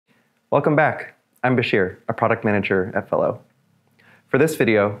Welcome back. I'm Bashir, a product manager at Fellow. For this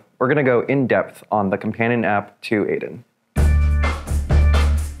video, we're going to go in depth on the companion app to Aiden.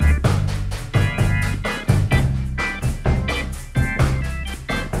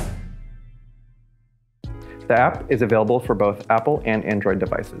 The app is available for both Apple and Android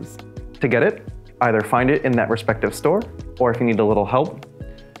devices. To get it, either find it in that respective store, or if you need a little help,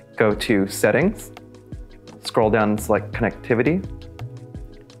 go to Settings, scroll down and select Connectivity,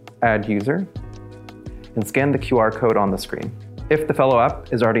 Add User, and scan the QR code on the screen. If the Fellow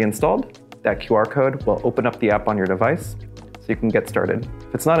app is already installed, that QR code will open up the app on your device so you can get started.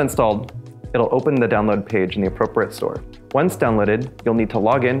 If it's not installed, it'll open the download page in the appropriate store. Once downloaded, you'll need to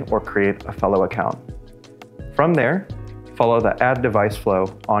log in or create a Fellow account. From there, follow the Add Device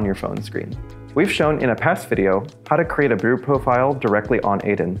flow on your phone screen. We've shown in a past video how to create a Brew profile directly on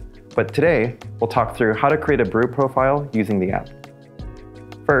Aiden, but today we'll talk through how to create a Brew profile using the app.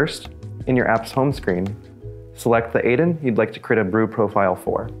 First, in your app's home screen, select the Aiden you'd like to create a Brew profile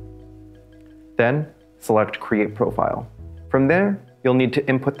for. Then, select Create Profile. From there, you'll need to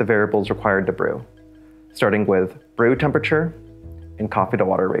input the variables required to brew, starting with brew temperature and coffee to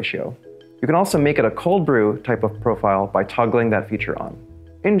water ratio. You can also make it a cold brew type of profile by toggling that feature on.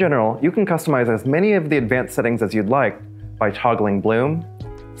 In general, you can customize as many of the advanced settings as you'd like by toggling bloom,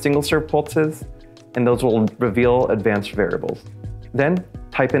 single serve pulses, and those will reveal advanced variables. Then,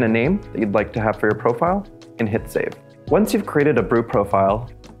 type in a name that you'd like to have for your profile and hit save. Once you've created a brew profile,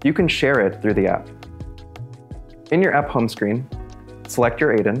 you can share it through the app. In your app home screen, select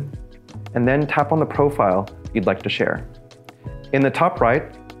your Aiden, and then tap on the profile you'd like to share. In the top right,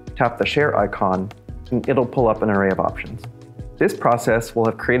 tap the share icon, and it'll pull up an array of options. This process will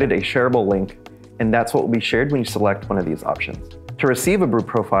have created a shareable link, and that's what will be shared when you select one of these options. To receive a brew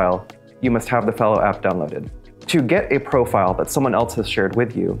profile, you must have the Fellow app downloaded. To get a profile that someone else has shared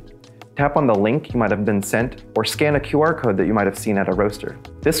with you, tap on the link you might have been sent or scan a QR code that you might have seen at a roaster.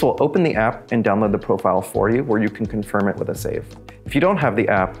 This will open the app and download the profile for you, where you can confirm it with a save. If you don't have the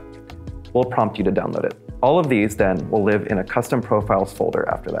app, we'll prompt you to download it. All of these then will live in a custom profiles folder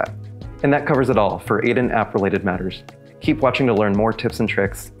after that. And that covers it all for Aiden app-related matters. Keep watching to learn more tips and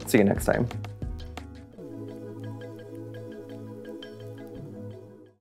tricks. See you next time.